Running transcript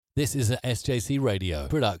This is a SJC Radio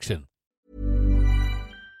production.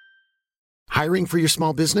 Hiring for your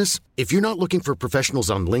small business? If you're not looking for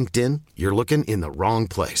professionals on LinkedIn, you're looking in the wrong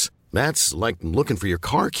place. That's like looking for your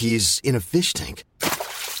car keys in a fish tank.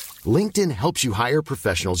 LinkedIn helps you hire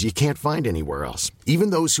professionals you can't find anywhere else, even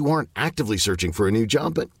those who aren't actively searching for a new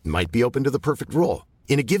job but might be open to the perfect role.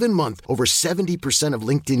 In a given month, over 70% of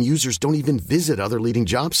LinkedIn users don't even visit other leading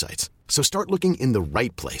job sites. So start looking in the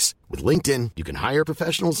right place. With LinkedIn, you can hire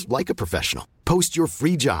professionals like a professional. Post your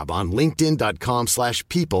free job on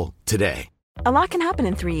linkedin.com/people today. A lot can happen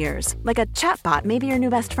in 3 years, like a chatbot may be your new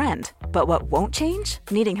best friend. But what won't change?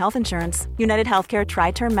 Needing health insurance. United Healthcare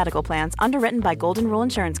Tri-Term Medical Plans, underwritten by Golden Rule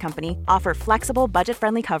Insurance Company, offer flexible,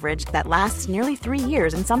 budget-friendly coverage that lasts nearly 3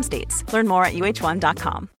 years in some states. Learn more at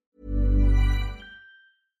uh1.com.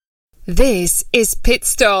 This is Pit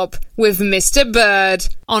Stop with Mr. Bird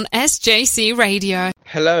on SJC Radio.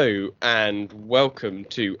 Hello and welcome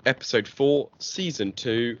to episode 4, season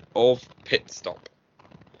 2 of Pit Stop.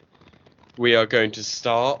 We are going to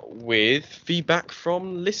start with feedback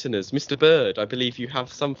from listeners. Mr. Bird, I believe you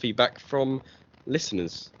have some feedback from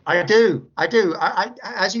listeners. I do. I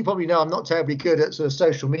as you probably know, I'm not terribly good at sort of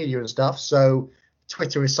social media and stuff, so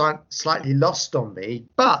Twitter is slightly lost on me.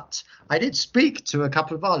 But I did speak to a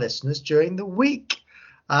couple of our listeners during the week.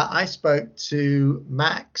 I spoke to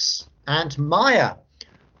Max and Maya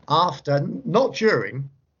after one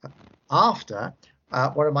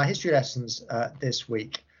of my history lessons this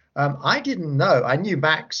week. I didn't know. I knew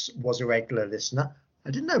Max was a regular listener.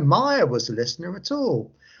 I didn't know Maya was a listener at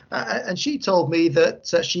all. And she told me that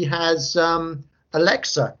she has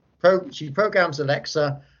Alexa. She programs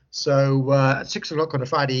Alexa. So at 6 o'clock on a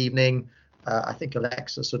Friday evening, I think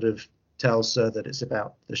Alexa sort of tells her that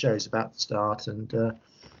the show's about to start. And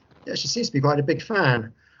she seems to be quite a big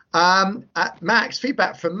fan.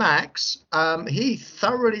 Feedback from Max. He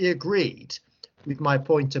thoroughly agreed with my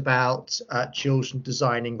point about children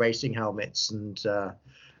designing racing helmets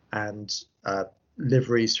and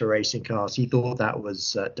liveries for racing cars. He thought that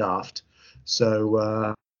was daft.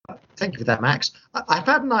 So thank you for that, Max. I've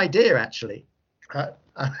had an idea, actually.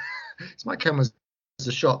 This might come as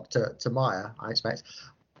a shock to Maya, I expect.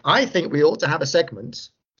 I think we ought to have a segment,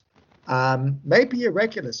 maybe a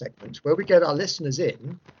regular segment, where we get our listeners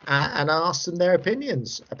in and ask them their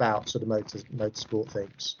opinions about sort of motorsport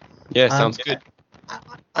things. Yeah, sounds good.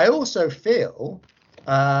 I also feel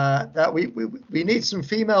that we need some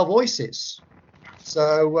female voices.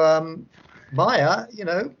 So Maya,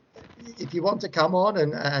 if you want to come on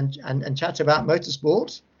and chat about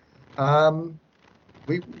motorsport,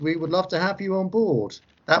 we would love to have you on board.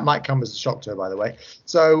 That might come as a shock to her, by the way.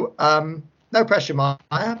 So no pressure, Maya.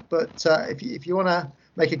 But if you want to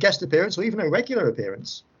make a guest appearance or even a regular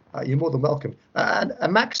appearance, you're more than welcome. And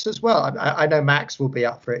Max as well. I know Max will be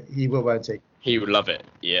up for it. He will, won't he? He would love it.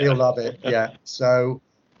 Yeah. He'll love it. Yeah. So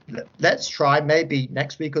let's try maybe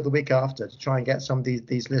next week or the week after to try and get some of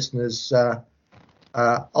these listeners on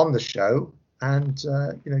the show and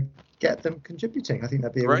get them contributing. I think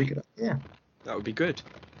that'd be a really good idea. That would be good.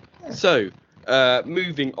 Yeah. So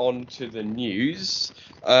moving on to the news.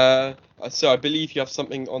 So I believe you have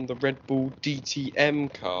something on the Red Bull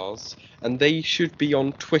DTM cars, and they should be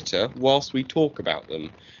on Twitter whilst we talk about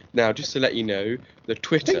them. Now, just to let you know, the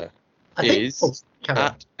Twitter is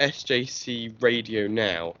at SJC Radio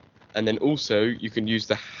Now, and then also you can use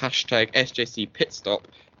the hashtag SJC Pitstop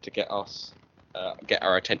to get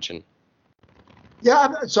our attention. Yeah,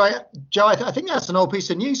 sorry, Joe. I think that's an old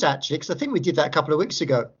piece of news actually, because I think we did that a couple of weeks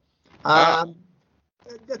ago. I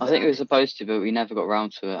think we were supposed to, but we never got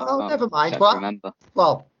around to it. Oh, never mind.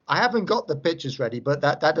 Well, I haven't got the pictures ready, but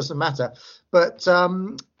that doesn't matter. But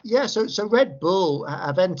so Red Bull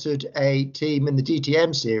have entered a team in the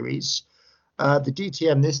DTM series. The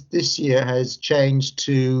DTM this year has changed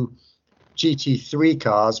to GT3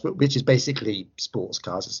 cars, which is basically sports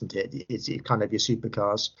cars, isn't it? It's kind of your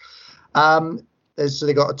supercars. So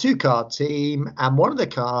they got a 2-car team, and one of the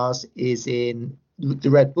cars is in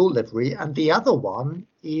the Red Bull livery, and the other one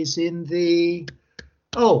is in the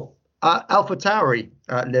AlphaTauri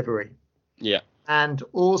livery. Yeah. And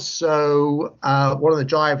also one of the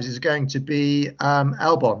drivers is going to be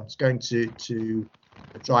Albon. Is going to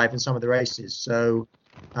drive in some of the races. So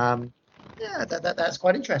that's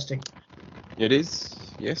quite interesting. It is,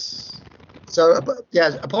 yes. So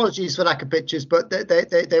apologies for lack of pictures, but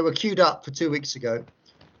they were queued up for 2 weeks ago,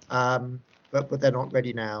 but they're not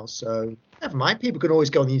ready now. So never mind. People can always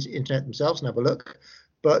go on the internet themselves and have a look.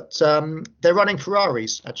 But they're running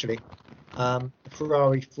Ferraris actually,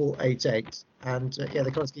 Ferrari 488, and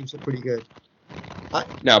the colour schemes look pretty good.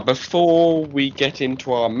 Now, before we get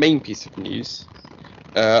into our main piece of news,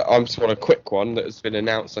 I just want a quick one that has been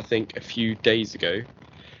announced, I think, a few days ago.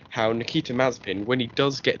 How Nikita Mazepin, when he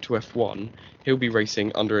does get to F1, he'll be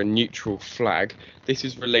racing under a neutral flag. This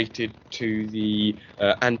is related to the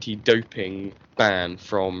anti-doping ban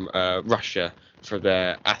from Russia for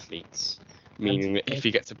their athletes, meaning that if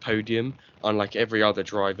he gets a podium, unlike every other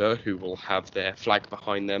driver who will have their flag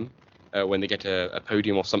behind them when they get a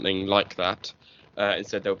podium or something like that,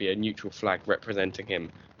 instead there'll be a neutral flag representing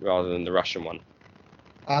him rather than the Russian one.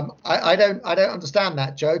 I don't understand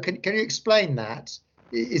that, Joe. Can you explain that?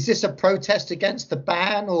 Is this a protest against the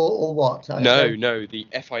ban or what? No, the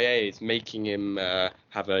FIA is making him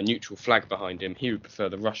have a neutral flag behind him. He would prefer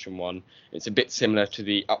the Russian one. It's a bit similar to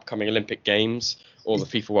the upcoming Olympic Games or the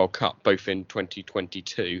FIFA World Cup, both in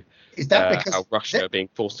 2022. Is that because how Russia are being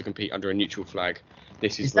forced to compete under a neutral flag?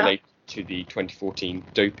 This is related to the 2014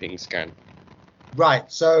 doping scan.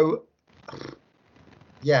 Right, so...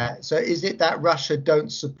 Yeah, so is it that Russia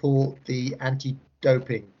don't support the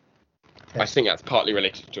anti-doping test? I think that's partly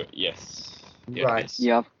related to it, yes. Yeah, right.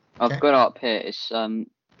 Yeah, I've got it up here. It's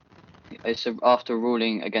after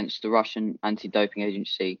ruling against the Russian anti-doping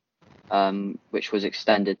agency, which was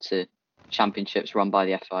extended to championships run by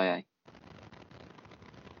the FIA.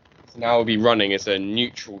 So now he'll be running as a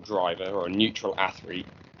neutral driver or a neutral athlete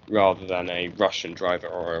rather than a Russian driver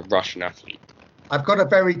or a Russian athlete. I've got a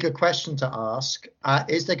very good question to ask.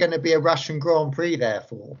 Is there going to be a Russian Grand Prix,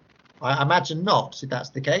 therefore? I imagine not, if that's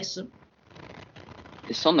the case.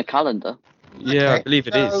 It's on the calendar. Yeah, Okay, I believe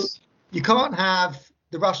it is. You can't have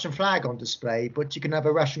the Russian flag on display, but you can have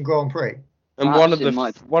a Russian Grand Prix. And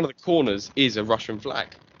Perhaps one of the corners is a Russian flag,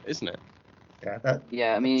 isn't it?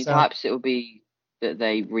 Yeah, I mean, perhaps it will be that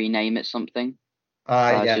they rename it something.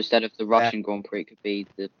 yeah. So instead of the Russian Grand Prix, it could be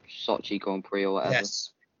the Sochi Grand Prix or whatever.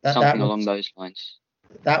 Yes. Something along those lines.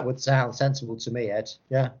 That would sound sensible to me, Ed.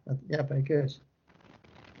 Yeah, very good.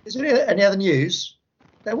 Is there any other news?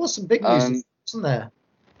 There was some big news, wasn't there?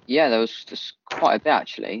 Yeah, there was just quite a bit,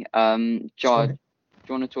 actually. Joe, do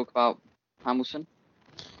you want to talk about Hamilton?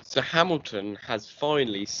 So Hamilton has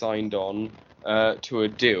finally signed on to a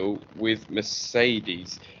deal with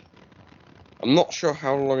Mercedes. I'm not sure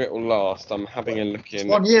how long it will last. I'm having a look in. It's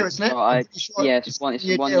 1 year, isn't it? It's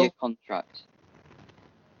a one-year contract.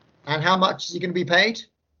 And how much is he going to be paid?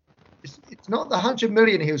 It's not the 100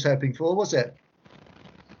 million he was hoping for, was it?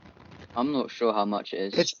 I'm not sure how much it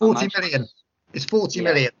is. It's 40 million. It's 40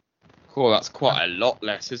 million. Cool, that's quite a lot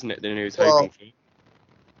less, isn't it, than he was hoping for?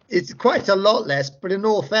 It's quite a lot less, but in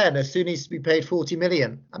all fairness, who needs to be paid 40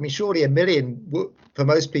 million? I mean, surely a million for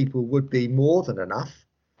most people would be more than enough.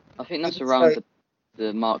 I think that's around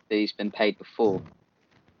the mark that he's been paid before.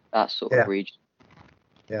 That sort of region.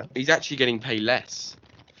 Yeah. He's actually getting paid less.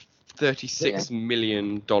 $36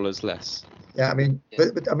 million less. Yeah, I mean,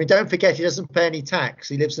 but I mean, don't forget he doesn't pay any tax.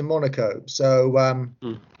 He lives in Monaco, so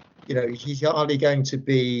you know, he's hardly going to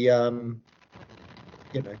be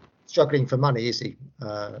struggling for money, is he?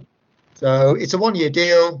 So it's a 1 year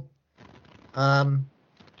deal.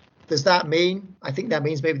 Does that mean? I think that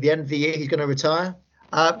means maybe the end of the year he's going to retire.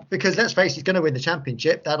 Because let's face it, he's going to win the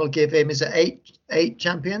championship. That'll give him, is it eight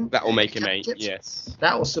champion? That will make him 8, yes.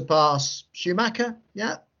 That will surpass Schumacher,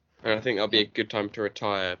 yeah. And I think that'll be a good time to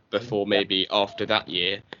retire before maybe after that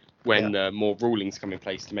year, when more rulings come in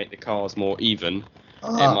place to make the cars more even.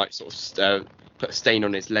 It might sort of put a stain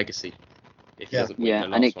on his legacy if he doesn't win the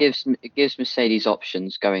last and it gives Mercedes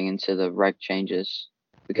options going into the reg changes,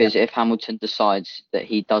 because if Hamilton decides that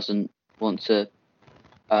he doesn't want to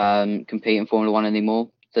compete in Formula One anymore,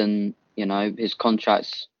 then his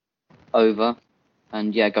contract's over,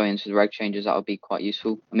 and going into the reg changes, that would be quite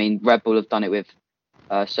useful. I mean, Red Bull have done it with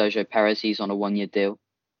Sergio Perez. He's on a 1 year deal,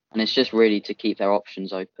 and it's just really to keep their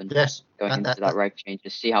options open. Yes, going into that reg change, to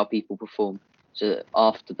see how people perform, so that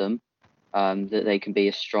after them, that they can be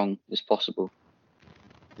as strong as possible.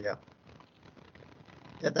 Yeah,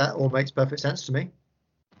 that all makes perfect sense to me.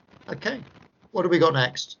 Okay, what do we got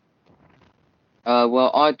next?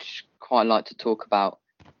 Well, I'd quite like to talk about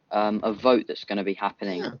a vote that's going to be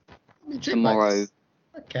happening tomorrow.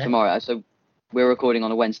 Okay. Tomorrow. So we're recording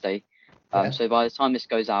on a Wednesday. So by the time this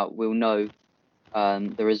goes out, we'll know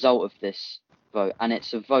the result of this vote. And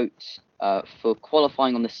it's a vote for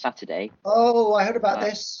qualifying on the Saturday. Oh, I heard about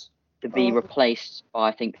this. To be replaced by,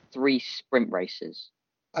 I think, 3 sprint races.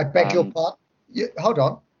 I beg your pardon. Hold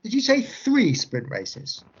on. Did you say 3 sprint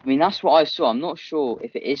races? I mean, that's what I saw. I'm not sure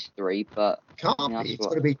if it is 3, but can't be.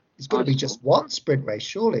 It's got to be just 1 sprint race,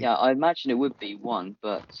 surely. Yeah, I imagine it would be 1,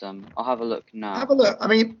 but I'll have a look now. Have a look. I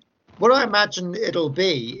mean, what I imagine it'll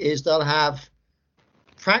be is they'll have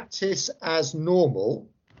practice as normal,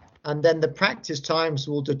 and then the practice times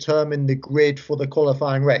will determine the grid for the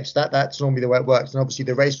qualifying race. That's normally the way it works, and obviously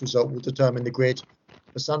the race result will determine the grid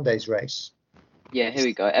for Sunday's race. Yeah, here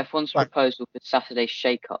we go. F1's Right. proposal for Saturday's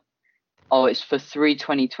shake-up. Oh, it's for 3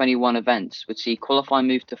 2021 events. Would see qualifying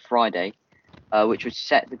move to Friday, which would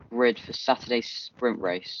set the grid for Saturday's sprint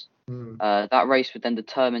race. That race would then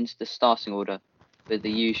determine the starting order for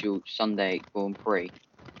the usual Sunday Grand Prix.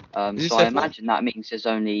 So I imagine that means there's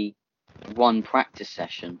only one practice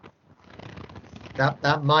session.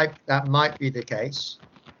 That might be the case.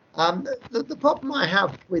 The problem I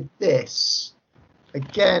have with this,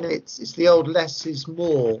 again, it's the old less is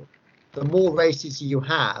more. The more races you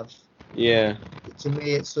have, to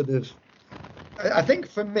me, it's sort of. I think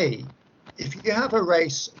for me, if you have a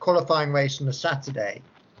qualifying race on a Saturday,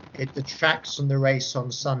 it detracts from the race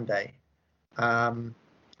on Sunday. I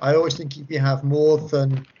always think if you have more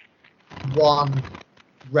than one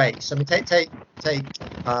race, I mean, take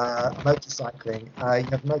motorcycling. You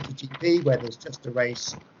have MotoGP where there's just a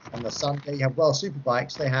race on the Sunday. You have World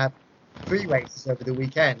Superbikes; they have 3 races over the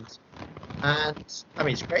weekend, and I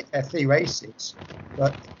mean it's great to have 3 races,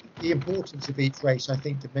 but the importance of each race I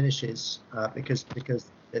think diminishes because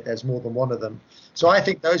there's more than one of them. So I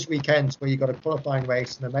think those weekends where you've got a qualifying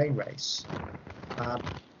race and a main race,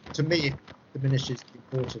 to me, it diminishes the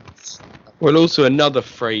importance. Well, also another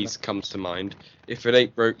phrase comes to mind: "If it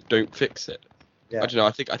ain't broke, don't fix it." Yeah. I don't know.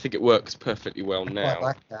 I think it works perfectly well I now. quite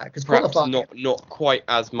like that, because Perhaps not quite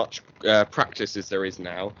as much practice as there is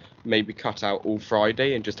now. Maybe cut out all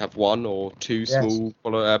Friday and just have 1 or 2 small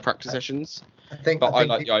practice sessions. I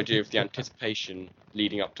like the idea of the anticipation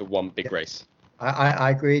leading up to one big race. I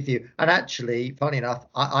agree with you. And actually, funny enough,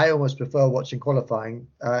 I almost prefer watching qualifying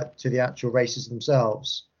to the actual races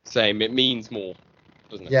themselves. Same. It means more,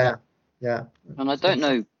 doesn't it? Yeah. And I don't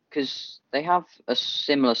know, because they have a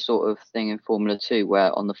similar sort of thing in Formula 2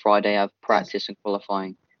 where on the Friday have practice and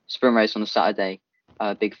qualifying, sprint race on the Saturday,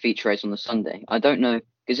 big feature race on the Sunday. I don't know,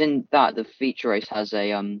 because in that the feature race has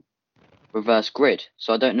a reverse grid,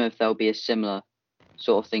 so I don't know if there'll be a similar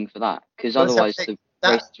sort of thing for that, because otherwise the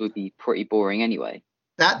races would be pretty boring anyway.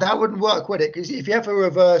 That wouldn't work, would it? Because if you have a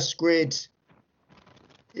reverse grid,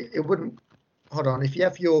 it wouldn't. Hold on. If you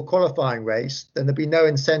have your qualifying race, then there'd be no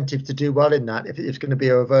incentive to do well in that. If it's going to be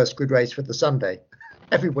a reverse grid race for the Sunday,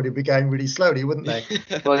 everybody would be going really slowly, wouldn't they?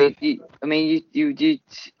 Well,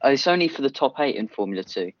 it's only for the top 8 in Formula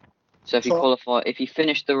 2. So if you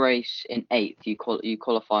finish the race in 8th, you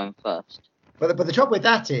qualify in first. But the trouble with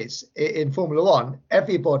that is, in Formula 1,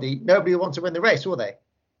 nobody wants to win the race, will they?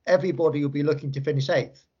 Everybody will be looking to finish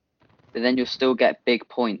 8th. But then you'll still get big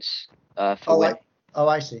points for winning.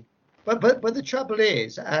 I see. But the trouble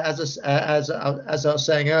is, as I was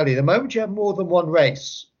saying earlier, the moment you have more than one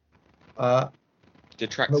race,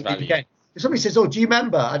 detracts value. If somebody says, "Oh, do you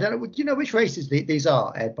remember?" I don't know. Do you know which races these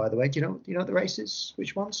are, Ed? By the way, do you know the races?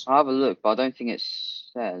 Which ones? I'll have a look, but I don't think it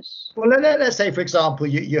says. Well, let's say, for example,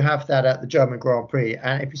 you have that at the German Grand Prix,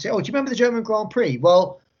 and if you say, "Oh, do you remember the German Grand Prix?"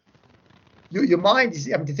 Well, your mind is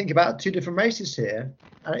having to think about 2 different races here,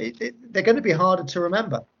 and they're going to be harder to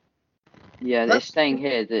remember. Yeah, they're saying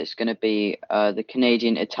here that it's going to be the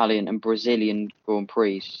Canadian, Italian, and Brazilian Grand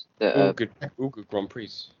Prix. All good Grand Prix.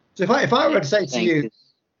 So if I were to say to you,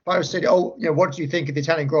 if I was to say, "Oh, what do you think of the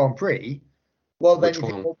Italian Grand Prix?" Well, then you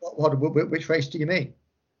think, which race do you mean?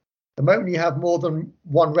 The moment you have more than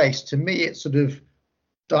one race, to me, it sort of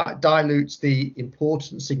dilutes the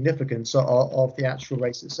important significance of the actual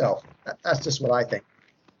race itself. That's just what I think.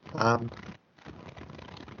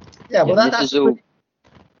 That's all.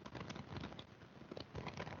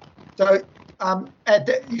 So,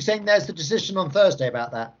 Ed, you're saying there's the decision on Thursday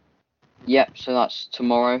about that? Yep, so that's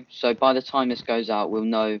tomorrow. So by the time this goes out, we'll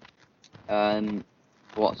know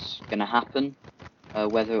what's going to happen,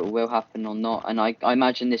 whether it will happen or not. And I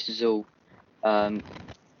imagine this is all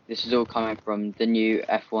coming from the new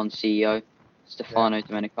F1 CEO, Stefano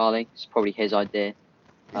Domenicali. It's probably his idea.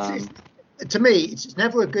 To me, it's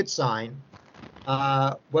never a good sign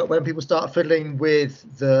when people start fiddling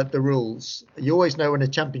with the rules. You always know when a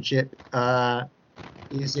championship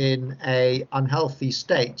is in a unhealthy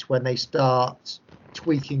state when they start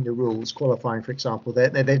tweaking the rules, qualifying, for example.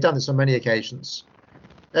 They've done this on many occasions.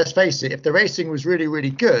 Let's face it, if the racing was really, really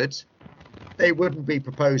good, they wouldn't be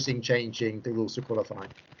proposing changing the rules of qualifying.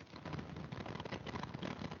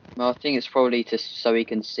 Well, I think it's probably just so we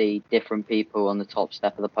can see different people on the top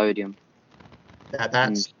step of the podium.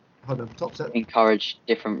 Top step. Encourage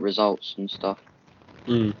different results and stuff.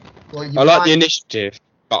 Well, I like the initiative,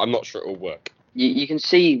 but I'm not sure it will work. You can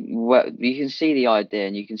see the idea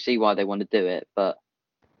and you can see why they want to do it, but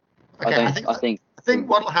okay, I think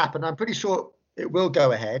what will happen, I'm pretty sure It will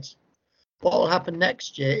go ahead. What will happen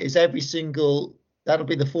next year is that'll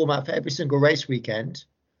be the format for every single race weekend.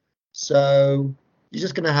 So you're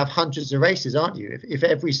just going to have hundreds of races, aren't you? If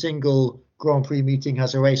every single Grand Prix meeting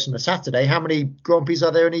has a race on a Saturday, how many Grand Prix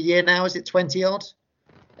are there in a year now? Is it 20 odd?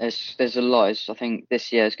 There's a lot. I think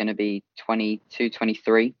this year is going to be 22,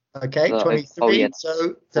 23. Okay, So, 23. yeah,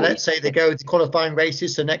 So let's say they go to qualifying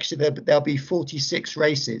races. So next year there'll be 46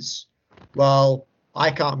 races. Well, I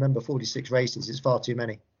can't remember 46 races. It's far too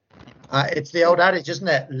many. It's the old adage, isn't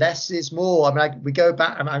it? Less is more. I mean, we go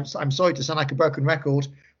back. I'm sorry to sound like a broken record.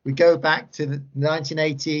 We go back to the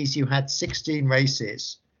 1980s. You had 16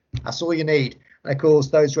 races. That's all you need. And of course,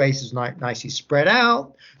 those races are nicely spread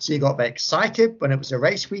out. So you got very excited when it was a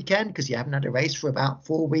race weekend because you haven't had a race for about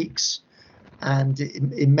 4 weeks. And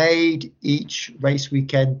it made each race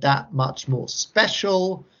weekend that much more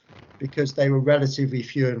special because they were relatively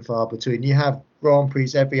few and far between. You have Grand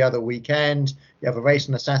Prix every other weekend. You have a race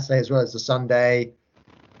on a Saturday as well as a Sunday.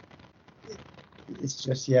 It's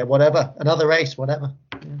just, whatever. Another race, whatever.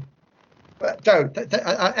 Yeah. But Joe,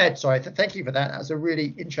 Ed, sorry, thank you for that. That was a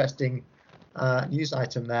really interesting news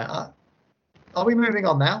item there. Are we moving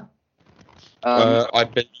on now? I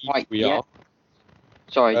believe we are.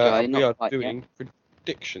 Sorry, Joe. We are doing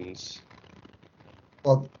predictions.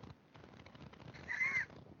 Well,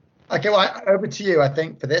 okay, well, over to you, I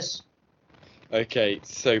think, for this. Okay,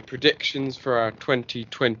 so predictions for our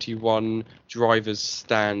 2021 drivers'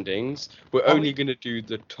 standings. We're only going to do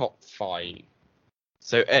the top 5.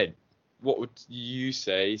 So, Ed, what would you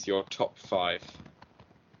say is your top 5?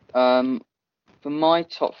 For my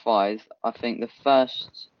top 5, I think the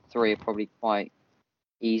first 3 are probably quite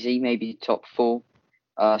easy, maybe top 4.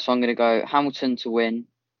 So I'm going to go Hamilton to win,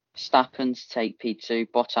 Verstappen to take P2,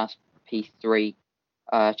 Bottas P3,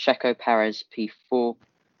 Checo Perez P4,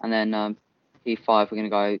 and then P5 we're going to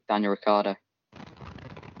go Daniel Ricciardo.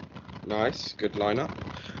 Nice, good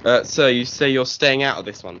lineup. So you say you're staying out of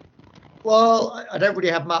this one? Well, I don't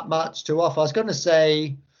really have much to offer. I was going to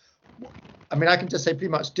say, I mean, I can just say pretty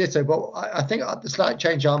much ditto, but I think the slight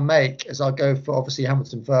change I'll make is I'll go for obviously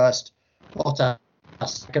Hamilton first, Bottas.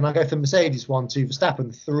 Can I go for Mercedes 1, 2,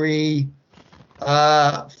 Verstappen 3,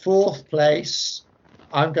 4th place?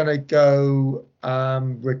 I'm going to go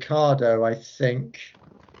Ricciardo, I think.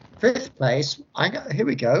 5th place, here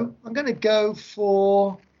we go. I'm going to go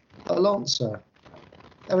for Alonso.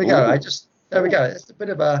 There we go. There we go. It's a bit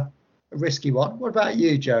of a risky one. What about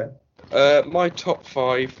you, Joe? My top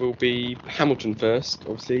 5 will be Hamilton first,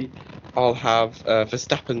 obviously. I'll have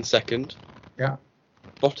Verstappen second. Yeah.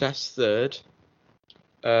 Bottas third.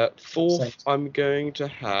 4th, Same. I'm going to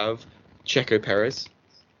have Checo Perez.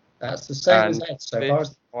 That's the same as Ed so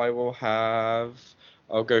far. 5th,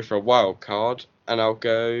 I'll go for a wild card, and I'll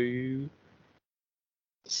go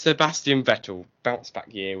Sebastian Vettel, bounce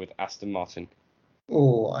back year with Aston Martin.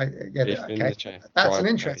 Oh, okay. That's an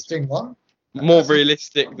interesting one. More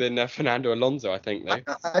realistic than Fernando Alonso, I think, though.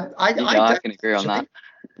 I can agree on that.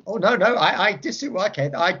 Oh, no, I disagree.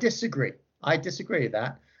 Okay, I disagree. I disagree with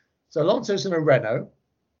that. So Alonso's in a Renault.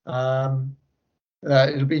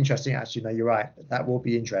 It'll be interesting, actually. No, you're right. That will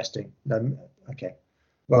be interesting. Okay.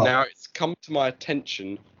 Well, now it's come to my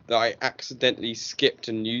attention that I accidentally skipped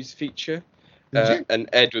a news feature, and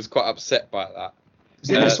Ed was quite upset by that.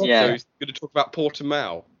 Yeah. So he's going to talk about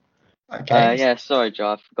Portimao. Okay. Sorry,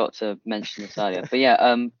 Joe. I forgot to mention this earlier. But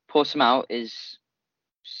yeah, Portimao is,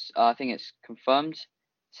 I think it's confirmed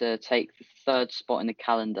to take the 3rd spot in the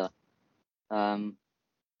calendar.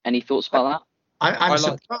 Any thoughts about that? I'm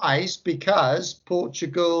surprised because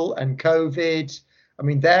Portugal and COVID, I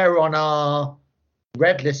mean, they're on our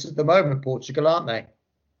red list at the moment, Portugal, aren't they?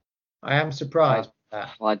 I am surprised.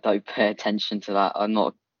 I don't pay attention to that. I'm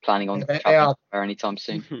not planning on traveling there anytime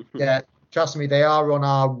soon. Yeah, trust me, they are on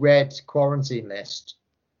our red quarantine list.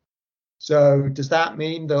 So does that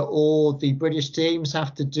mean that all the British teams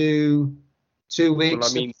have to do 2 weeks? Well,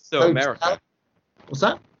 I mean, so America. What's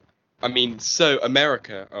that? I mean, so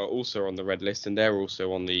America are also on the red list, and they're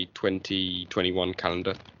also on the 2021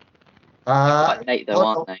 calendar. Quite late though,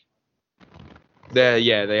 aren't they?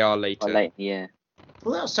 They are later. Quite late in the year.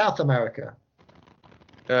 Well, that's South America.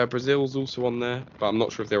 Brazil's also on there, but I'm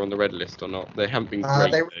not sure if they're on the red list or not. They haven't been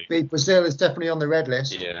great. Brazil is definitely on the red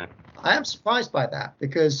list. Yeah. I am surprised by that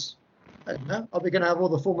because, I don't know, are we going to have all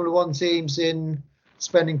the Formula One teams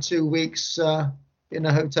spending 2 weeks in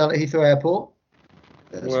a hotel at Heathrow Airport?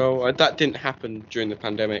 Well, that didn't happen during the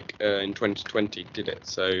pandemic in 2020, did it?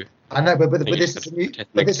 So I know, but this is new.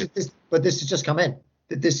 But this has just come in.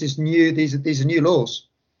 This is new. These are new laws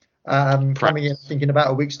coming in. Thinking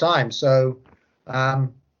about a week's time. So, I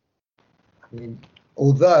mean,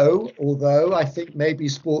 Although I think maybe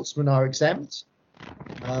sportsmen are exempt.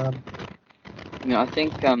 I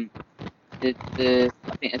think I think there's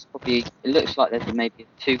probably, it looks like there's maybe a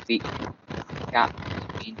 2-week gap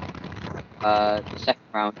between the second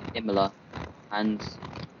round in Imola and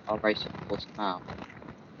our race at Portimao.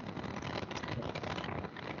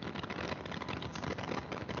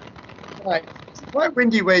 Right, it's quite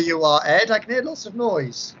windy where you are, Ed. I can hear lots of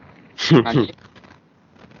noise. And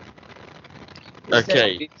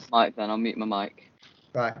Okay. mute my mic then. I'll mute my mic.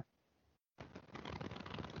 Right.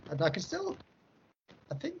 And I can still.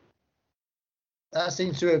 I think that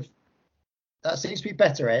seems to be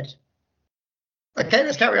better, Ed. Okay,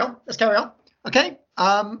 let's carry on. Okay.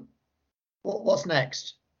 What's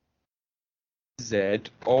next? Z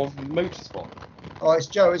of Motorsport. Oh, it's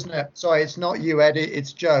Joe, isn't it? Sorry, it's not you, Ed.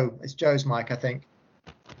 It's Joe. It's Joe's mic, I think.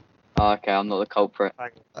 Oh, okay, I'm not the culprit.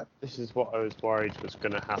 This is what I was worried was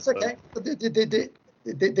going to happen. It's okay.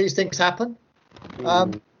 These things happen.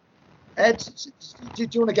 Ed, do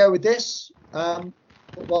you want to go with this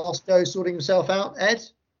whilst Joe's sorting himself out, Ed?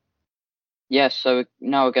 Yeah, so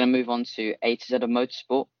now we're going to move on to A to Z of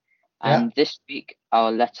Motorsport. And this week,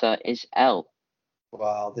 our letter is L.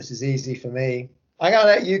 Wow, this is easy for me. I'm going to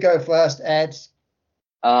let you go first, Ed.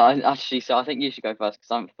 Actually, so I think you should go first because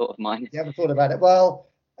I haven't thought of mine. You haven't thought about it. Well,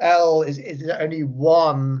 L is only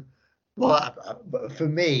one. Well, for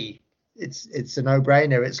me, it's a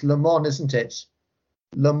no-brainer. It's Le Mans, isn't it?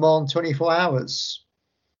 Le Mans 24 hours.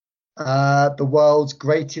 The world's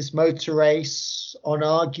greatest motor race, on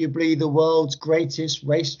arguably the world's greatest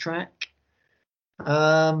racetrack.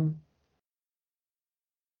 What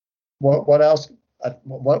else?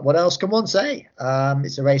 What else can one say?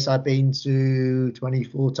 It's a race I've been to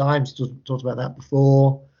 24 times. Talked about that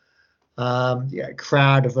before. A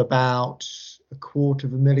crowd of about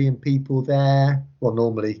 250,000 people there. Well,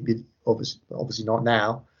 normally, obviously not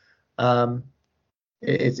now.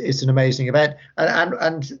 It's an amazing event.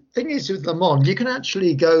 And the thing is with Le Mans, you can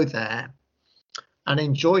actually go there and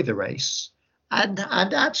enjoy the race and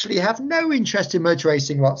actually have no interest in motor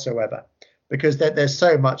racing whatsoever. Because there's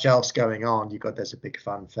so much else going on. There's a big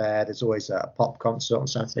fun fair. There's always a pop concert on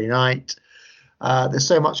Saturday night. There's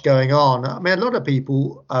so much going on. I mean, a lot of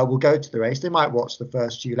people will go to the race. They might watch the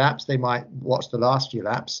first few laps. They might watch the last few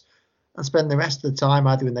laps and spend the rest of the time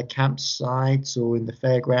either in the campsites or in the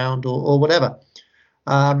fairground or whatever.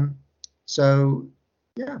 So,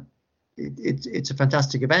 yeah, it's a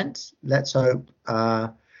fantastic event. Let's hope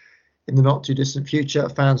in the not too distant future,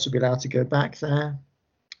 fans will be allowed to go back there.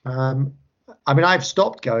 I mean, I've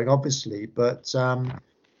stopped going, obviously, but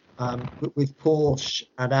with Porsche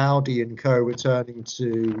and Audi and co returning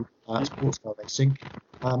to sports car racing,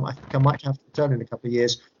 I think I might have to return in a couple of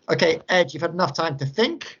years. Okay, Ed, you've had enough time to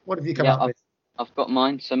think. What have you come up with? I've got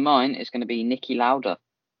mine. So mine is going to be Niki Lauda.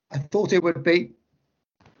 I thought it would be.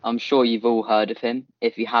 I'm sure you've all heard of him.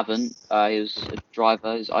 If you haven't, he was a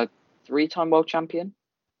driver. He's a 3-time world champion.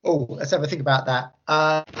 Oh, let's have a think about that.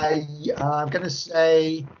 I'm going to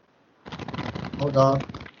say... Hold on.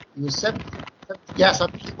 He was 70. Yes, I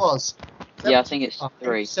think he was. 70, I think it's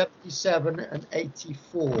 3. 77 and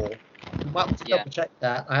 84. You might want to double check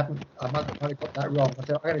that. I might have got that wrong. I'm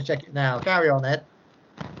going to check it now. Carry on, Ed.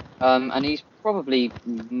 And he's probably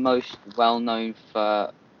most well known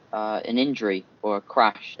for an injury or a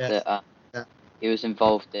crash that he was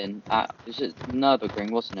involved in at, was it Nürburgring,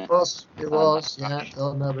 wasn't it? It was,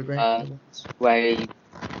 Nürburgring. Where he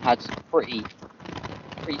had some pretty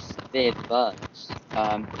severe burns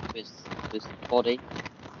with his body,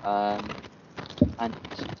 and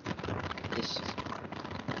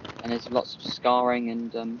there's lots of scarring,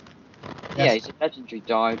 and he's a legendary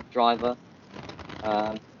driver,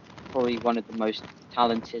 probably one of the most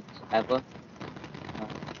talented ever.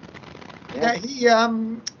 He I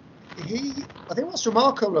think what's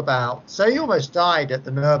remarkable about, so he almost died at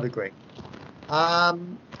the Nürburgring,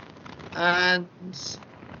 and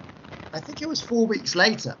I think it was 4 weeks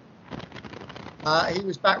later, he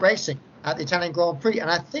was back racing at the Italian Grand Prix, and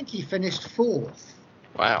I think he finished 4th.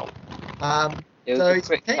 Wow. It was so a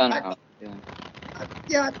quick turnaround.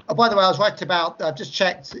 Oh, by the way, I was right about, I've just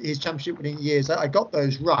checked his championship winning years. I got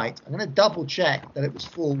those right. I'm going to double check that it was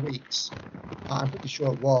 4 weeks. I'm pretty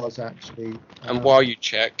sure it was, actually. And while you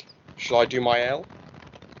check, shall I do my L?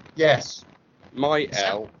 Yes. My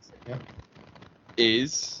L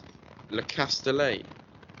is Le Castellet,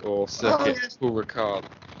 or Circuit Paul Ricard.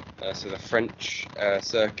 So the French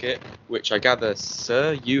circuit, which I gather,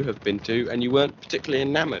 sir, you have been to, and you weren't particularly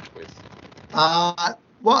enamoured with. Well,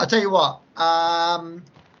 I'll tell you what.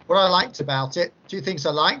 What I liked about it, 2 things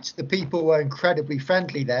I liked. The people were incredibly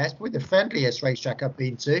friendly there. It's probably the friendliest racetrack I've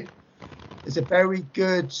been to. There's a very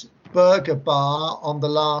good burger bar on the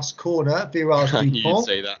last corner, Virage I knew you'd Dupont.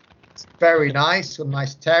 say that. It's very nice, a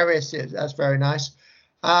nice terrace. That's very nice.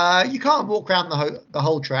 You can't walk around the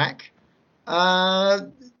whole track.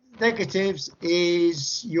 Negatives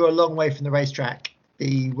is you're a long way from the racetrack.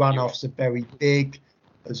 The runoffs are very big.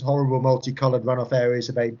 Those horrible multicolored runoff areas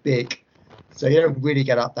are very big. So you don't really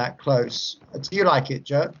get up that close. Do you like it,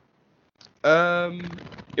 Joe?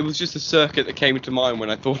 It was just a circuit that came to mind when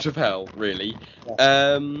I thought of hell, really.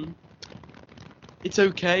 Yes. It's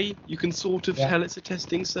okay. You can sort of tell it's a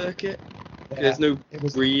testing circuit. Yeah. There's no It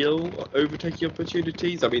was- real overtaking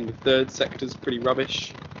opportunities. I mean, the third sector's pretty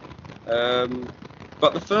rubbish.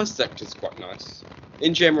 But the first sector's quite nice.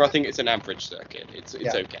 In general, I think it's an average circuit. It's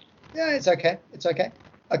okay. Yeah, it's okay. It's okay.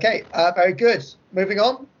 Okay, very good. Moving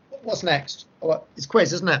on. What's next? Oh, it's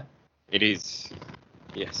quiz, isn't it? It is.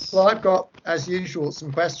 Yes. Well, I've got, as usual,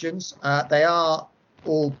 some questions. They are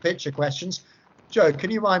all picture questions. Joe,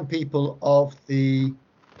 can you remind people of the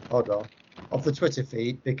Twitter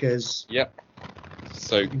feed? Because Yep.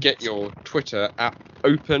 So get your Twitter app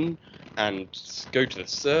open and go to the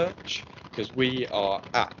search, because we are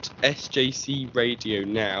at SJC Radio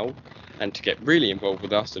now. And to get really involved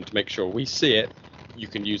with us and to make sure we see it, you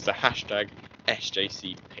can use the hashtag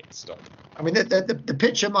SJC Pitstop. I mean, the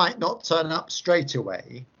picture might not turn up straight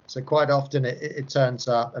away. So quite often it turns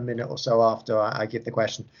up a minute or so after I give the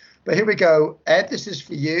question. But here we go. Ed, this is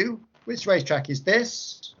for you. Which racetrack is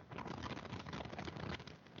this?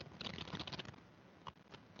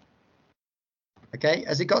 Okay,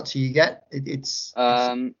 has it got to you yet? It's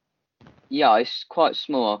Yeah, it's quite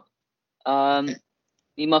small.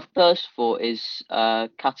 My first thought is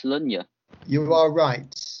Catalonia. You are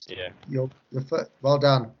right. Yeah. You're well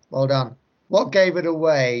done. Well done. What gave it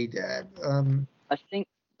away? I think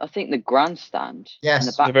the grandstand. Yes. In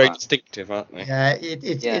the They're background. very distinctive, aren't they? Yeah,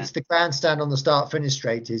 it's the grandstand on the start-finish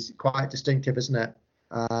straight is quite distinctive, isn't it?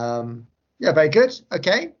 Yeah, very good.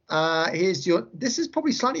 Okay, here's your. This is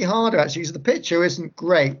probably slightly harder actually, because the picture isn't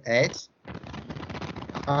great, Ed.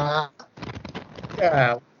 Yeah, what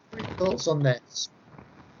are your thoughts on this?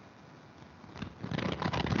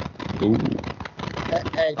 Ooh. Ed,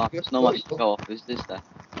 There's not much to go off, is this there?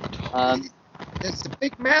 There's a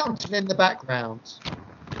big mountain in the background.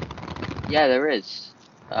 Yeah, there is.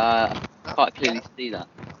 Quite clearly see that.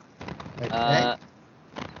 Okay.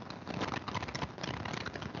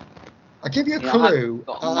 I'll give you a Yeah, clue.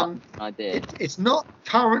 I've got an idea. It's not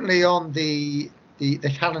currently on the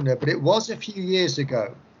calendar, but it was a few years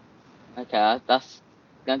ago. Okay, that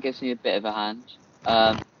gives me a bit of a hand.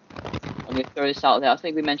 I'm going to throw this out there. I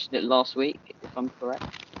think we mentioned it last week, if I'm correct.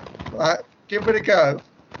 Give it a go.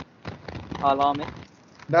 Kyle Army.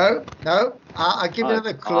 No. I'll give you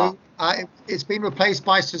another clue. Oh. It's been replaced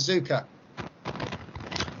by Suzuka.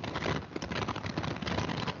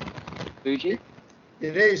 Fuji.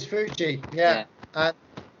 It is Fuji. Yeah. And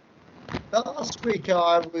last week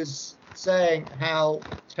I was saying how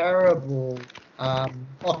terrible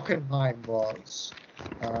Hockenheim was,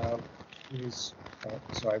 which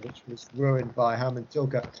was ruined by Hermann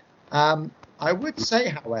Tilke. I would say,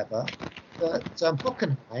 however, that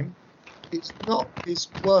Hockenheim is not his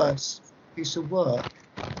worst piece of work.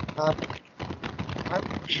 I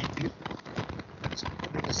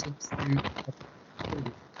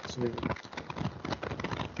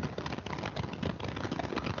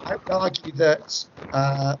would argue that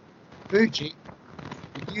Fuji,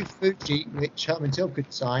 the new Fuji, which Hermann Tilke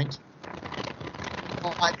designed,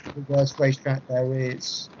 might be the worst racetrack there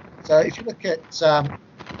is. So if you look at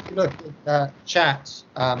chat,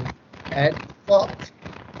 Ed,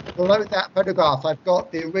 below that photograph, I've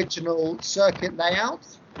got the original circuit layout.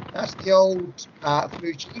 That's the old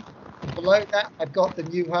Fuji. And below that, I've got the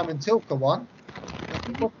new Hermann Tilke one. I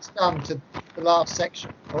think what's done to the last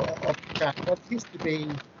section of the track, what used to be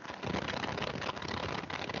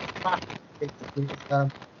battling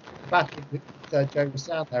with Joe was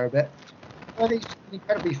down there a bit. Well, it's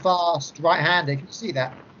incredibly fast right-hander. Can you see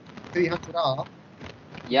that? 300R.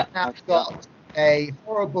 Yeah. Now it's got a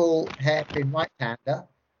horrible hairpin right-hander,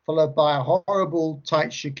 followed by a horrible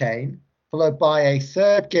tight chicane, followed by a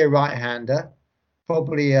third gear right-hander,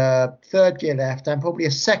 probably a third gear left-hander, probably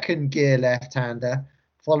a second gear left-hander,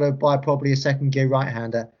 followed by probably a second gear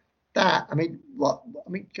right-hander.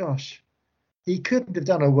 Gosh, he couldn't have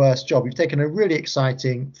done a worse job. You've taken a really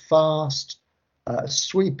exciting, fast,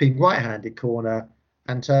 sweeping right-handed corner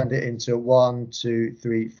and turned it into 1, 2,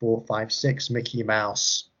 3, 4, 5, 6 Mickey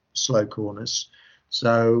Mouse slow corners.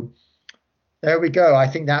 So there we go. I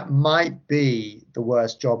think that might be the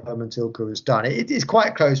worst job Hermann Tilke has done. It is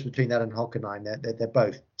quite close between that and Hockenheim. They're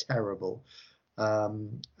both terrible.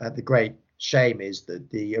 The great shame is that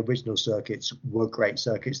the original circuits were great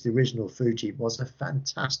circuits. The original Fuji was a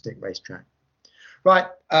fantastic racetrack. Right,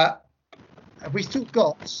 have we still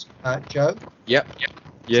got Joe? Yep.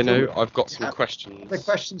 Yeah, Still- no, I've got some questions. The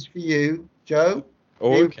questions for you, Joe.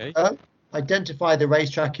 Oh, Here we okay. go. Identify the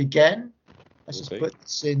racetrack again. Let's just Okay. put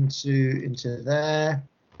this into there.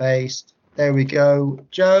 Paste. There we go.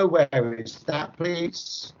 Joe, where is that,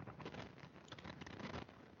 please?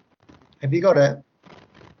 Have you got it?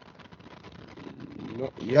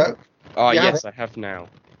 Not yet. Joe? Ah, You have yes, I have now.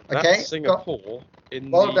 That's Okay. Singapore in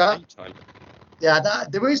Well the done. daytime. Yeah,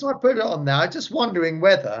 the reason I put it on there, I'm just wondering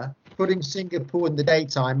whether putting Singapore in the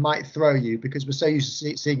daytime might throw you because we're so used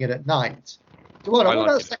to seeing it at night. So what I about like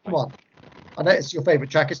the it at second night. one? I know it's your favourite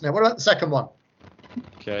track, isn't it? What about the second one?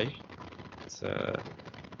 Okay. It's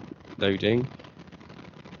loading.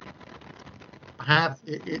 I have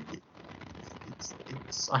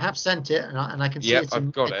I have sent it and I can see Yep, it.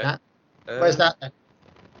 I've got it. That. Where's that then?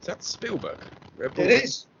 Is that Spielberg? Red Bull?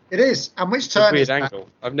 It is. And which It's a turn weird is that? angle.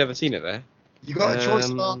 I've never seen it there. You got a choice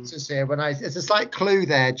of answers here. It's a slight clue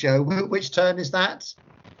there, Joe. Which turn is that?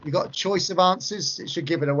 You got a choice of answers. It should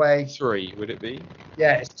give it away. 3, would it be?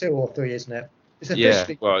 Yeah, it's 2 or 3, isn't it? It's Yeah.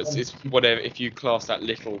 officially Well, it's whatever. If you class that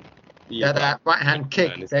little. Yeah, that right hand kick.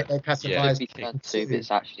 turn, They isn't it? classify Yeah. as It should be turn 2, but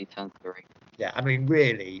it's actually turn 3. Yeah, I mean,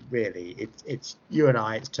 really, it's you and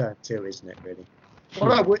I. It's turn 2, isn't it? Really.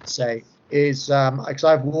 What I would say is, because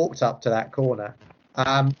I've walked up to that corner,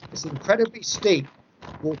 it's incredibly steep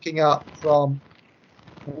walking up to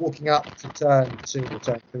turn 2 or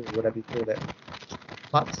turn 3, whatever you call it.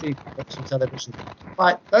 Might see watching television.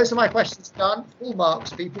 Right, those are my questions done. Full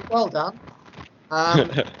marks, people. Well done.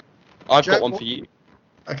 I've Joe, got one for you.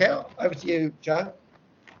 Okay, over to you, Joe.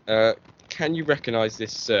 Can you recognise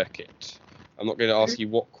this circuit? I'm not going to ask you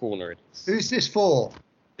what corner it is. Who's this for?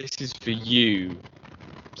 This is for you.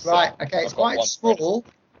 So, Right, okay, it's I've got quite one small,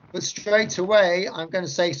 but straight away I'm going to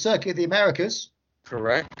say Circuit of the Americas.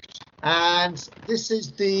 Correct. And this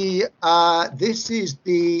is the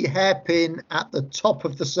hairpin at the top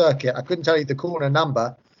of the circuit. I couldn't tell you the corner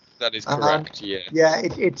number. That is correct. Yeah. Yeah,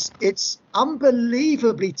 it's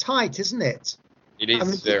unbelievably tight, isn't it? It is I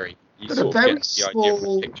mean, very. You got a sort of very get the idea from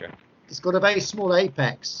small- the picture. It's got a very small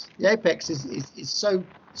apex. The apex is so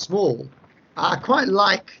small. I quite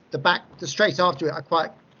like the straight after it. I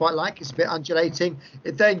quite like. It's a bit undulating.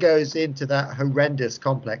 It then goes into that horrendous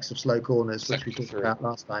complex of slow corners, which we talked Sector 3. about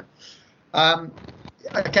last time.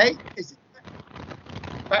 Okay,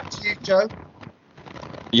 back to you, Joe.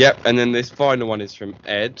 Yep, and then this final one is from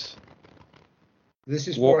Ed. This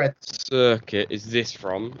is for What Ed. circuit is this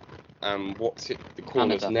from? What's the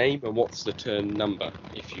corner's Canada. name and what's the turn number,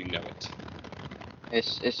 if you know it?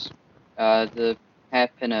 It's the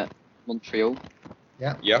hairpin at Montreal.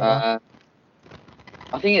 Yeah. Yep.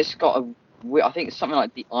 I think it's got I think it's something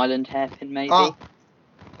like the Island hairpin, maybe. Oh,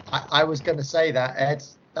 I was going to say that, Ed.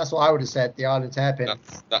 That's what I would have said. The island hairpin.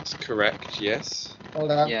 That's correct. Yes.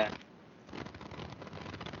 Hold on. Yeah.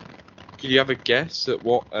 Do you have a guess at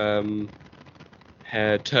what turn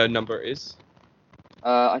number it is?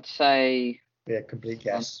 I'd say Yeah, complete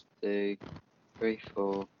guess. 1, 2, 3,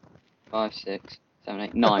 4, 5, 6, 7,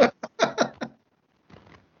 8, 9.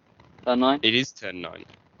 Turn 9. It is turn 9.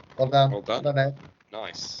 Well done. Well done. Well done, Ed.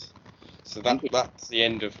 Nice. So Thank you. that's the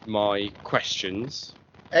end of my questions.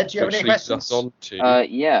 Ed, do you have Which any leads questions? us on to.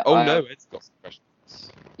 Yeah. Oh I- no, Ed's got some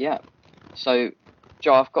questions. Yeah. So,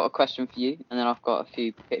 Joe, I've got a question for you, and then I've got a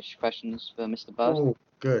few pitch questions for Mr. Bird. Oh,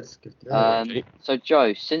 good. Okay. So,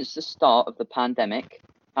 Joe, since the start of the pandemic,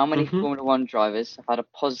 how many Mhm. Formula One drivers have had a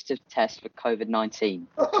positive test for COVID-19?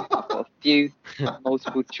 I've got a few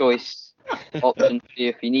multiple choice options for you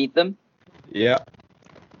if you need them, Yeah.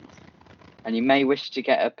 and you may wish to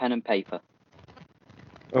get a pen and paper.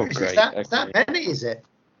 Oh Is great. that Okay. many, is it?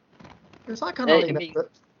 Because I can't I only mean- remember.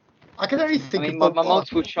 I can only I think mean, of my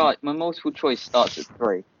one. multiple choice starts at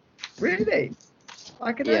 3. Really?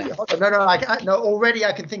 I can Yeah. only. Hold on, no. Already,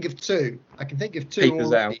 I can think of 2. I can think of 2 Papers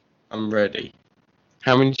out. already. I'm ready.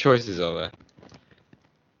 How many choices are there?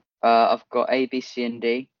 I've got A, B, C, and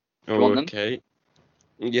D. Do you Oh, want them? okay.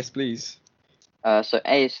 Yes, please. So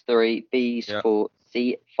A is 3, B is Yeah. 4,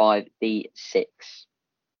 C 5, D 6.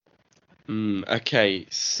 Okay,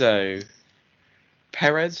 so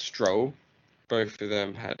Perez, Stroll, both of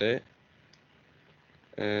them had it.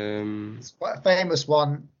 It's quite a famous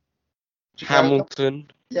one.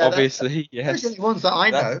 Hamilton, Yeah, obviously, Those yes. are the ones that I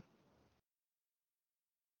know. That's-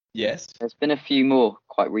 Yes. There's been a few more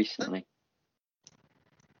quite recently.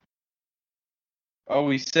 Are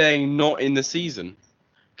we saying not in the season?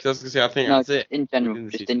 Because I was going to say, I think No, that's it. in general. Within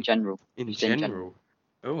the Just season. in general. In just in general.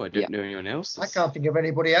 Oh, I don't know anyone else. I can't think of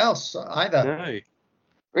anybody else either. No.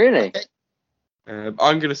 Really? Okay. I'm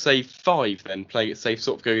going to say 5 then, playing it safe,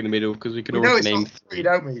 sort of going in the middle, because we can We know already it's name not 3, 3.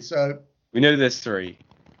 don't we? So We know there's 3.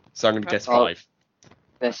 So I'm going to guess Oh. 5.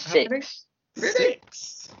 There's How many? 6. Really?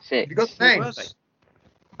 6. Six. you got the Who were names.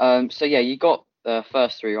 So yeah, you got the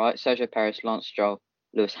first 3 right: Sergio Perez, Lance Stroll,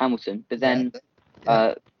 Lewis Hamilton. But then,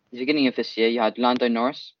 Yeah. the beginning of this year, you had Lando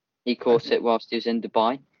Norris. He caught it whilst he was in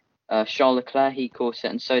Dubai. Charles Leclerc, he caught it,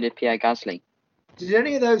 and so did Pierre Gasly. Did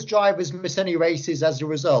any of those drivers miss any races as a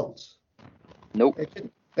result? Nope.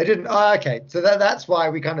 They didn't. Oh, okay. So that's why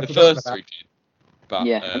we kind of The forgot first about 3 did. But,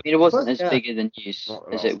 Yeah, I mean, it wasn't as yeah. big of the news Not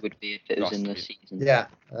as last- it would be if it was in the last season. Yeah,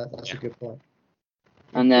 that's a good point.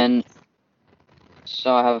 And then,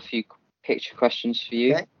 so I have a few picture questions for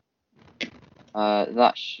you. Okay.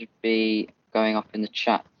 That should be going up in the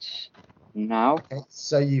chat now. Okay.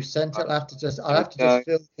 So you sent it. I'll have to just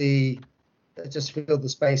fill the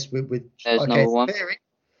space with. There's okay. number 1. Theory.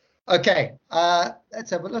 Okay. Let's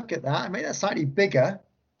have a look at that. I made that slightly bigger.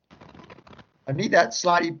 I need that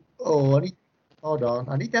slightly. Hold on.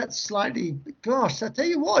 I need that slightly. Gosh, I tell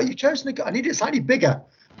you what, you've chosen. I need it slightly bigger.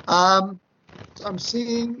 So I'm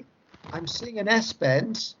seeing an S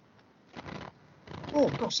bend. Oh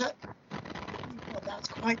gosh, that's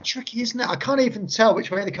quite tricky, isn't it? I can't even tell which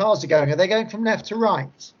way the cars are going. Are they going from left to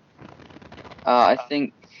right? I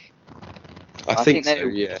think think so, they-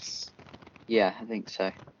 yes. Yeah, I think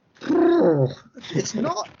so. It's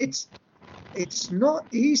not. It's not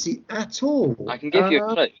easy at all. I can give you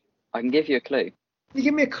a clue. I can give you a clue. You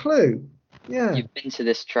give me a clue. Yeah. You've been to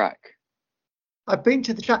this track. I've been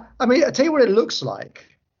to the track. I mean, I'll tell you what it looks like,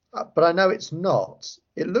 but I know it's not.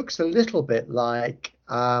 It looks a little bit like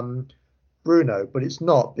Bruno, but it's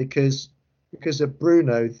not because of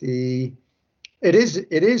Bruno. It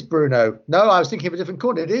is Bruno. No, I was thinking of a different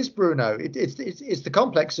corner. It is Bruno. It's the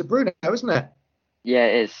complex of Bruno, isn't it? Yeah,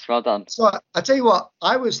 it is. Well done. So I tell you what,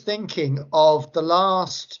 I was thinking of the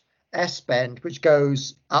last S bend, which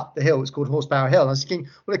goes up the hill. It's called Horsepower Hill. And I was thinking,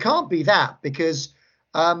 well, it can't be that because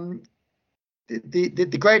the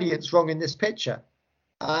gradient's wrong in this picture.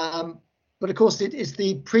 But of course, it is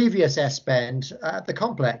the previous S bend at the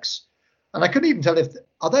complex, and I couldn't even tell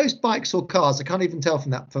are those bikes or cars. I can't even tell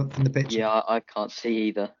from the picture. Yeah, I can't see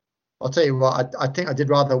either. I'll tell you what, I think I did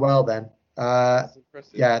rather well then. That's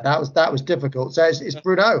impressive. Yeah, that was difficult. So it's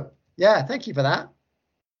Bruno. Yeah, thank you for that.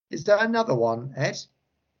 Is there another one, Ed?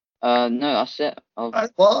 No, that's it. Well,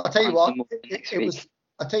 I'll tell you find what. some more for next week.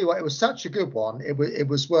 I'll tell you what. It was such a good one. It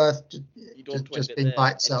was worth just being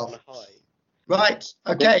by itself. Right.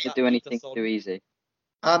 Okay. Didn't do anything too easy.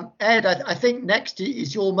 Ed, I think next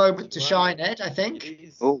is your moment to shine, Ed. I think.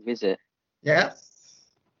 Oh, is it? Yeah.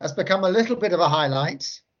 That's become a little bit of a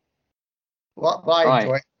highlight. What I Right.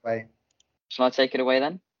 enjoy it anyway. Shall I take it away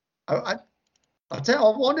then? I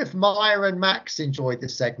wonder if Maya and Max enjoyed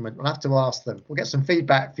this segment. We'll have to ask them. We'll get some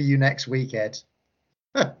feedback for you next week, Ed.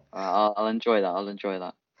 I'll enjoy that. I'll enjoy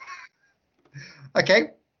that. Okay.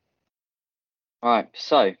 All right.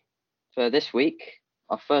 So, for this week,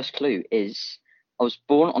 our first clue is I was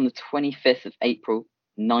born on the 25th of April,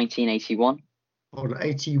 1981. Hold on,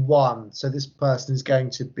 81. So this person is going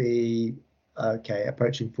to be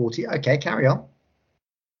approaching 40. Okay, carry on.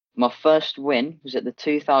 My first win was at the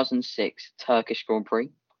 2006 Turkish Grand Prix.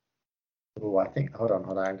 Oh, I think. Hold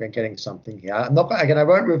on. I'm getting something here. I'm not again. I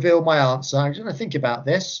won't reveal my answer. I'm just going to think about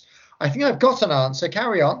this. I think I've got an answer.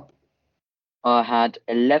 Carry on. I had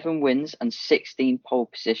 11 wins and 16 pole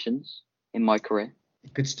positions in my career.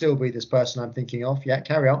 It could still be this person I'm thinking of. Yeah,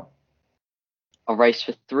 carry on. I raced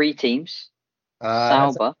for 3 teams: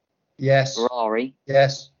 Sauber, Yes. Ferrari,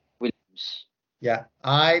 Yes. Williams. Yeah.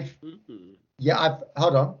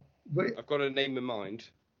 Hold on. I've got a name in mind.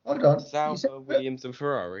 Hold on. Sauber, Williams, and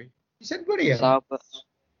Ferrari. You said Williams. Sauber,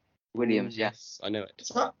 Williams. Yes, I know it.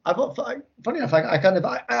 So funny enough, I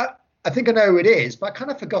think I know who it is, but I kind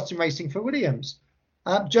of forgot him racing for Williams.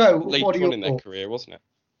 Joe, what are Later your on in their thoughts? career, wasn't it?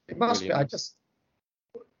 It must Williams.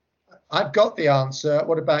 be. I've got the answer.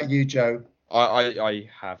 What about you, Joe? I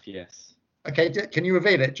have, yes. Okay, can you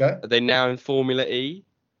reveal it, Joe? Are they now in Formula E?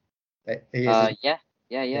 He is.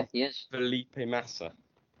 Yeah, he is. Felipe Massa.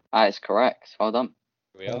 That is correct. Well done.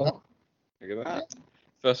 Here we Well are. Look at that.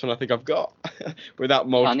 First one I think I've got. Without I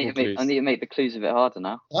multiple need clues. to make the clues a bit harder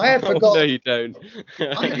now. I had Oh, no, forgotten you don't.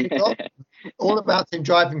 all about him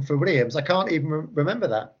driving for Williams. I can't even remember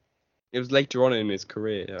that. It was later on in his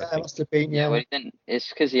career. I It think. must have been, Well, he didn't. It's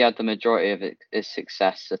because he had the majority of his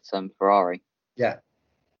success at Ferrari. Yeah.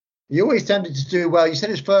 He always tended to do well. You said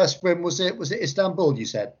his first win was it Istanbul? You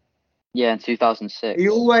said Yeah, in 2006. he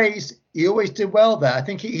always he always did well there. I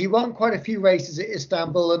think he won quite a few races at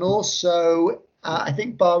Istanbul and also I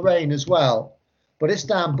think Bahrain as well. But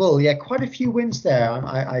Istanbul, yeah, quite a few wins there.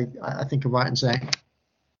 I think I'm right in saying.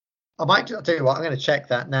 I'll tell you what, I'm going to check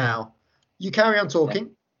that now. You carry on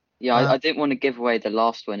talking. Yeah, I didn't want to give away the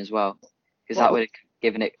last win as well, because that would have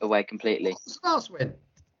given it away completely. What's the last win?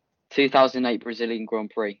 2008 Brazilian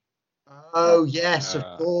Grand Prix. Oh, yes, of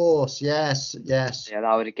course. Yes. Yeah,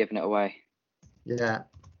 that would have given it away. Yeah.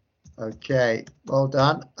 Okay. Well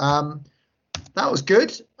done. That was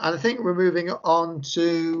good. And I think we're moving on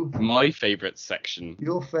to my favourite section.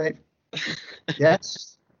 Your favourite.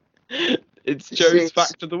 Yes. It's Joe's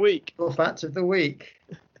fact of the week. Your fact of the week.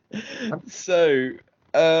 So,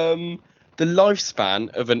 the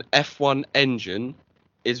lifespan of an F1 engine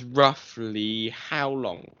is roughly how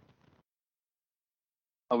long?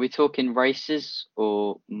 Are we talking races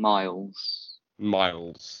or miles?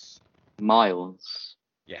 Miles. Miles.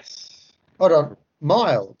 Yes. Hold on.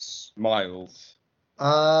 Miles.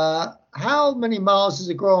 How many miles is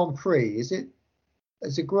a Grand Prix? Is it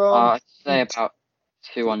Grand? I'd say about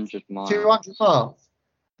 200 miles. 200 miles.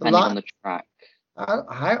 Depending on the track.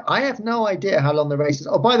 I have no idea how long the race is.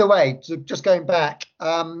 Oh, by the way, just going back,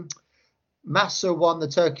 Massa won the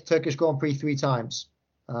Turkish Grand Prix 3 times.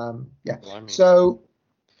 Yeah. So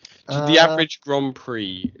the average Grand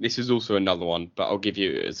Prix, this is also another one, but I'll give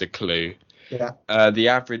you it as a clue. Yeah. The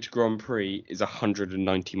average Grand Prix is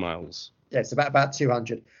 190 miles. Yeah, it's about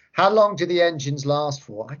 200. How long do the engines last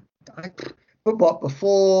for? But what,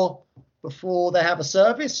 before they have a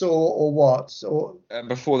service or what? Or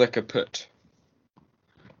before they're kaput.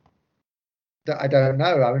 I don't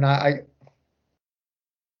know. I mean,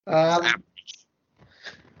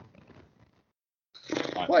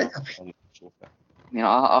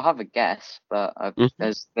 I'll have a guess, but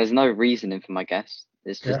there's no reasoning for my guess.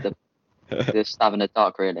 It's just the stab in the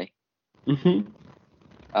dark, really.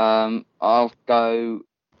 I'll go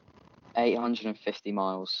 850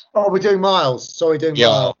 miles. Oh, we're doing miles. Sorry, doing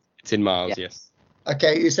miles. It's in miles, yes.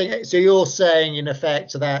 Okay, you're saying in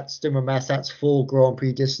effect that's doing my maths. That's 4 Grand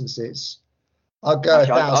Prix distances. I'll go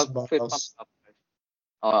 1,000 miles.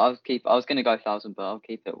 I was going to go 1,000, but I'll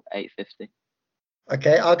keep it 850.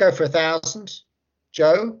 Okay, I'll go for 1,000.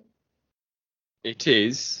 Joe? It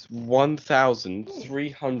is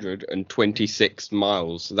 1,326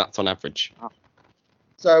 miles. That's on average.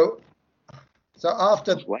 So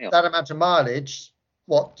after that amount of mileage,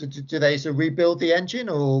 what do they sort of rebuild the engine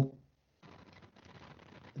or?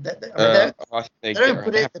 They don't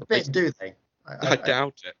put it in the bin, do they? I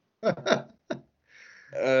doubt it.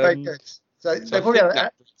 Very good. So they probably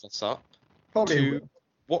that brings us up to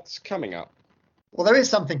what's coming up. Well, there is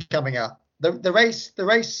something coming up. The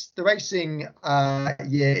racing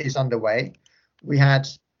year is underway. We had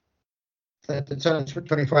the turn of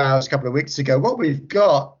 24 hours a couple of weeks ago. What we've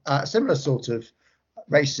got, a similar sort of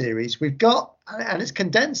race series. We've got, and it's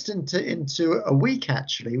condensed into a week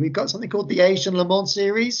actually. We've got something called the Asian Le Mans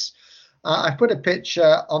series. I've put a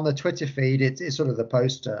picture on the Twitter feed. It's sort of the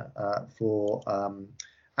poster for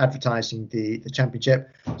advertising the championship.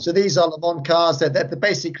 So these are Le Mans cars. They're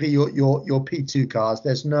basically your P2 cars.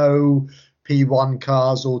 There's no P1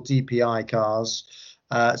 cars or DPI cars.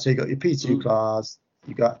 So you've got your P2 cars,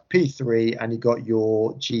 you've got P3, and you've got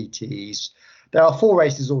your GTs. There are 4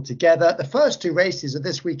 races altogether. The first 2 races are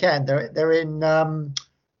this weekend. They're in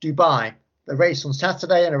Dubai. The race on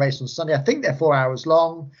Saturday and a race on Sunday. I think they're 4 hours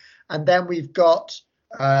long. And then we've got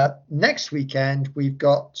next weekend, we've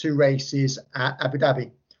got 2 races at Abu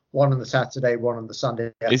Dhabi. One on the Saturday, one on the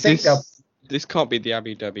Sunday. This can't be the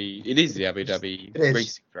Abu Dhabi. It is the Abu Dhabi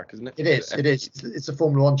racing track, isn't it? It is. It's a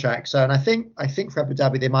Formula One track. So, and I think for Abu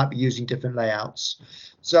Dhabi they might be using different layouts.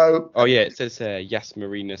 So. Oh yeah, it says Yas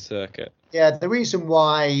Marina Circuit. Yeah, the reason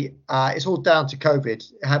why it's all down to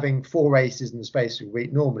COVID. Having 4 races in the space of a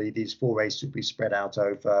week. Normally these 4 races would be spread out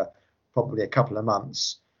over probably a couple of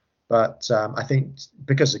months, but I think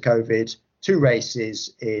because of COVID, 2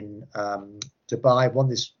 races in Dubai.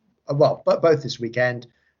 Both this weekend.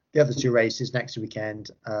 The other 2 races next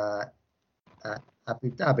weekend at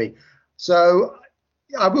Abu Dhabi. So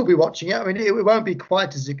I will be watching it. I mean, it won't be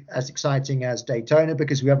quite as exciting as Daytona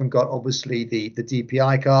because we haven't got obviously the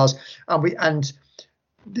DPI cars, and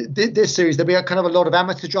this series there'll be a kind of a lot of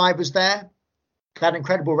amateur drivers there. That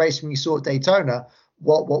incredible racing we saw at Daytona,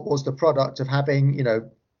 what was the product of having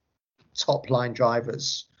top line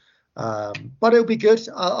drivers. But it'll be good.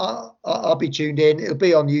 I'll be tuned in. It'll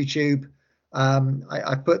be on YouTube.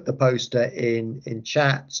 I put the poster in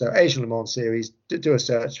chat. So Asian Le Mans series, do a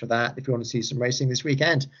search for that if you want to see some racing this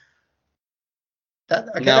weekend.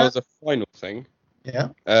 Now, as a final thing, Yeah.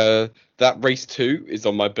 That race 2 is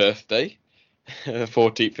on my birthday,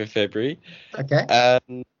 14th of February. Okay.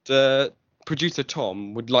 And producer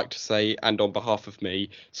Tom would like to say, and on behalf of me,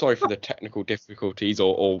 sorry for the technical difficulties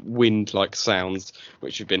or wind-like sounds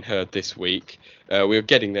which have been heard this week. We're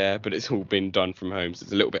getting there, but it's all been done from home, so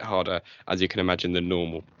it's a little bit harder, as you can imagine, than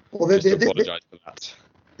normal. Well, Just apologise for that.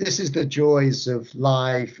 This is the joys of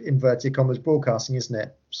live inverted commas broadcasting, isn't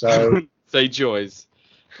it? So say joys.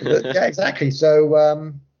 Yeah, exactly.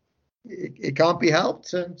 So it can't be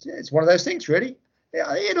helped, and it's one of those things, really.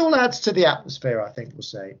 It all adds to the atmosphere, I think we'll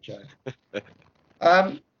say, Joe.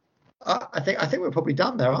 I think we're probably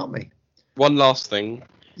done there, aren't we? One last thing.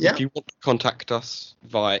 Yeah. If you want to contact us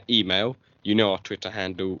via email, you know our Twitter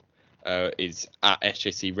handle is at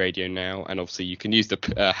SJC Radio now, and obviously you can use the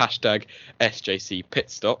hashtag SJC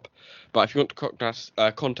Pitstop. But if you want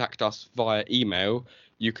to contact us via email,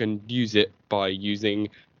 you can use it by using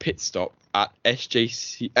pitstop at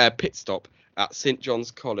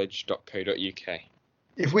stjohnscollege.co.uk.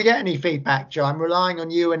 If we get any feedback, Joe, I'm relying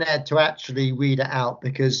on you and Ed to actually read it out,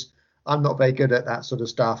 because I'm not very good at that sort of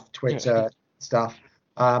stuff, Twitter stuff.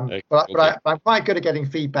 But I'm quite good at getting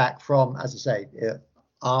feedback from, as I say,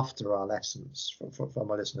 after our lessons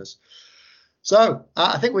from our listeners. So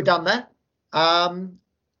I think we're done there. Are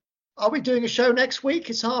we doing a show next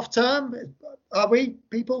week? It's half term. Are we,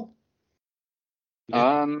 people?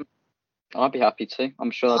 I'd be happy to.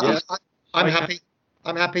 I'm sure. I'm happy.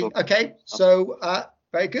 Okay. So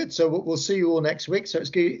very good. So we'll see you all next week. So it's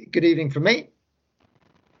good evening from me.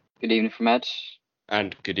 Good evening from Ed.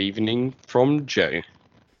 And good evening from Joe.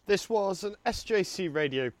 This was an SJC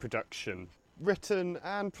Radio production, written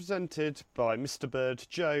and presented by Mr. Bird,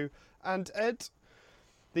 Joe, and Ed.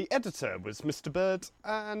 The editor was Mr. Bird,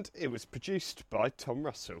 and it was produced by Tom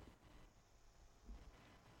Russell.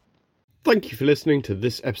 Thank you for listening to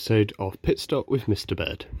this episode of Pit Stop with Mr.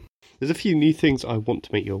 Bird. There's a few new things I want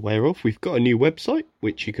to make you aware of. We've got a new website,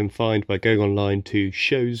 which you can find by going online to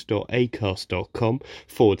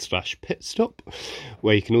shows.acast.com/pitstop,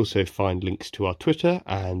 where you can also find links to our Twitter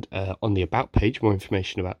and on the About page, more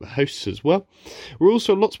information about the hosts as well. We're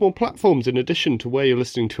also on lots more platforms in addition to where you're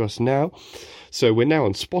listening to us now. So we're now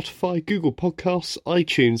on Spotify, Google Podcasts,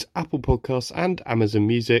 iTunes, Apple Podcasts and Amazon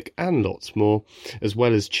Music and lots more, as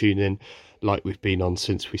well as TuneIn, like we've been on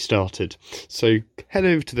since we started. So head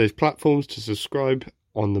over to those platforms to subscribe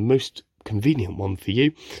on the most convenient one for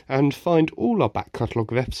you and find all our back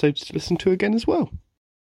catalogue of episodes to listen to again as well.